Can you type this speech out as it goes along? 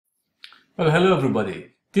Well, hello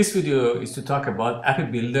everybody. This video is to talk about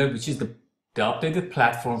AppyBuilder, which is the updated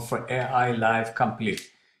platform for AI Live Complete.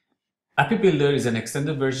 AppyBuilder is an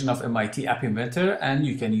extended version of MIT App Inventor, and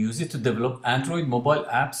you can use it to develop Android mobile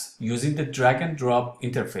apps using the drag and drop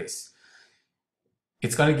interface.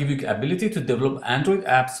 It's going to give you the ability to develop Android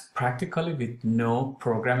apps practically with no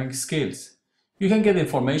programming skills. You can get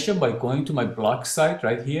information by going to my blog site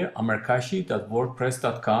right here,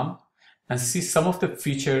 amarkashi.wordpress.com, and see some of the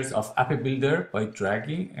features of AppyBuilder by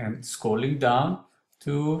dragging and scrolling down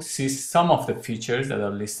to see some of the features that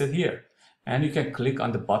are listed here. And you can click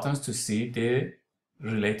on the buttons to see the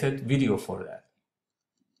related video for that.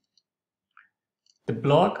 The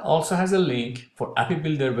blog also has a link for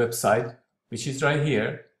AppyBuilder website, which is right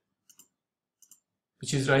here,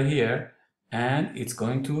 and it's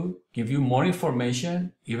going to give you more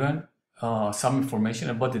information, even some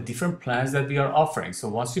information about the different plans that we are offering. So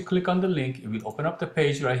once you click on the link, it will open up the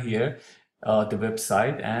page right here, the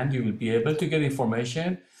website, and you will be able to get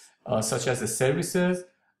information such as the services,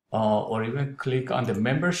 or even click on the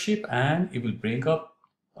membership, and it will bring up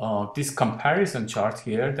this comparison chart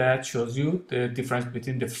here that shows you the difference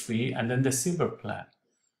between the free and then the silver plan.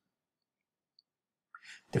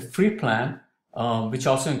 The free plan, which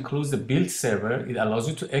also includes the build server, it allows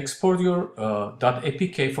you to export your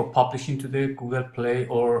 .apk for publishing to the Google Play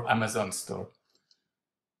or Amazon store.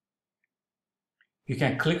 You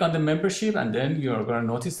can click on the membership, and then you're going to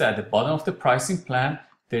notice that at the bottom of the pricing plan,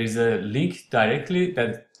 there is a link directly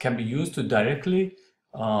that can be used to directly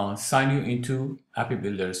sign you into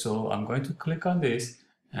AppyBuilder. So I'm going to click on this,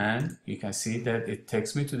 and you can see that it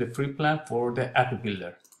takes me to the free plan for the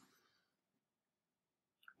AppyBuilder.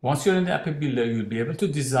 Once you're in the AppyBuilder, you'll be able to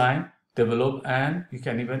design, develop, and you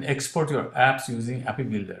can even export your apps using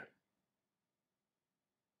AppyBuilder.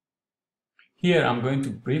 Here, I'm going to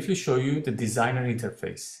briefly show you the designer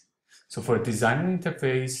interface. So for designer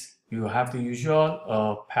interface, you have the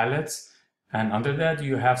usual palettes, and under that,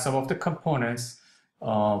 you have some of the components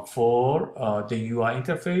for the UI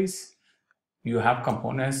interface. You have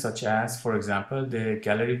components such as, for example, the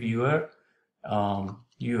gallery viewer.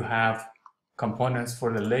 You have components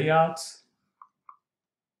for the layouts,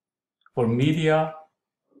 for media,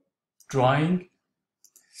 drawing,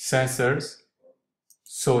 sensors,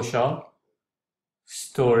 social,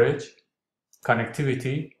 storage,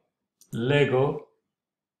 connectivity, Lego,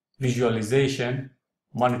 visualization,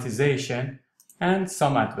 monetization, and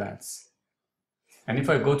some advanced. And if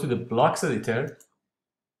I go to the blocks editor,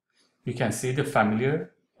 you can see the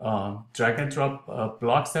familiar drag and drop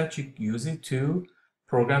blocks that you use it to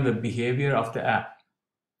program the behavior of the app.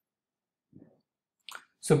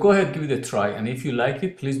 So go ahead, give it a try, and if you like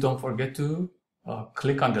it, please don't forget to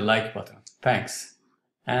click on the like button. Thanks.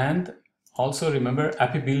 And also remember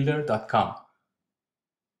appybuilder.com,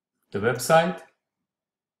 the website.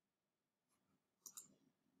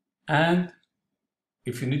 And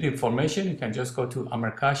if you need information, you can just go to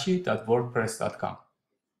amarkashi.wordpress.com.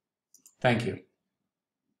 Thank you.